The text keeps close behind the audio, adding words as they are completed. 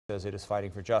Says it is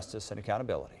fighting for justice and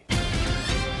accountability.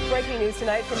 Breaking news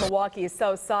tonight from Milwaukee's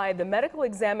South Side. The medical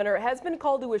examiner has been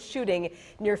called to a shooting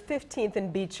near 15th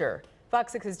and Becher.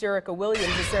 Fox 6's Jerica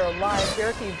Williams is there live.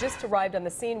 Jerica, you've just arrived on the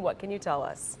scene. What can you tell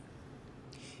us?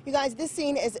 You guys, this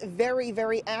scene is very,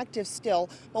 very active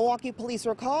still. Milwaukee police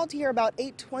were called here about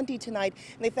 8:20 tonight,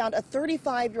 and they found a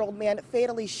 35-year-old man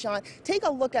fatally shot. Take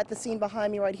a look at the scene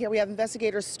behind me right here. We have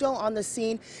investigators still on the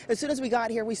scene. As soon as we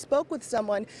got here, we spoke with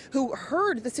someone who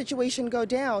heard the situation go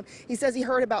down. He says he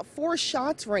heard about 4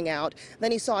 shots ring out.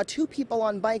 Then he saw 2 people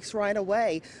on bikes right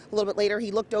away. A little bit later, he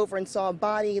looked over and saw a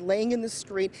body laying in the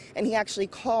street, and he actually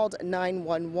called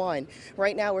 911.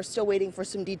 Right now, we're still waiting for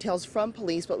some details from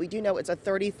police, but we do know it's a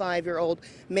 35-year-old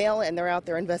male, and they're out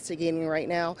there investigating right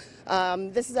now.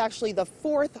 This is actually the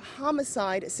 4th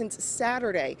homicide since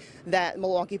Saturday that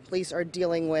Milwaukee police are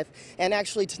dealing with. And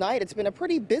actually tonight, it's been a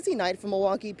pretty busy night for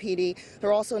Milwaukee PD.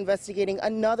 They're also investigating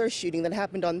another shooting that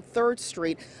happened on 3rd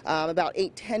Street about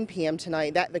 8:10 p.m.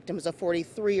 tonight. That victim is a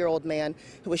 43-year-old man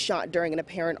who was shot during an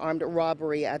apparent armed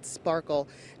robbery at Sparkle.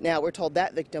 Now, we're told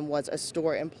that victim was a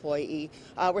store employee.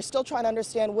 We're still trying to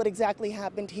understand what exactly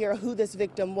happened here, who this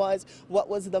victim was, what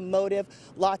was the motive.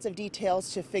 Lots of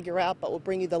details to figure out, but we'll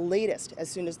bring you the latest as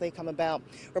soon as they come about.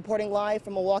 Reporting live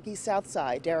from Milwaukee's South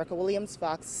Side, Jerica Williams,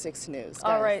 Fox 6 News. Guys.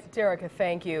 All right, Jerica,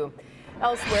 thank you.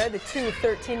 Elsewhere, the 2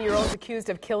 13-year-olds accused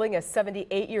of killing a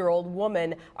 78-year-old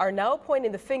woman are now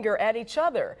pointing the finger at each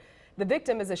other. The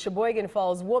victim is a Sheboygan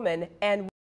Falls woman and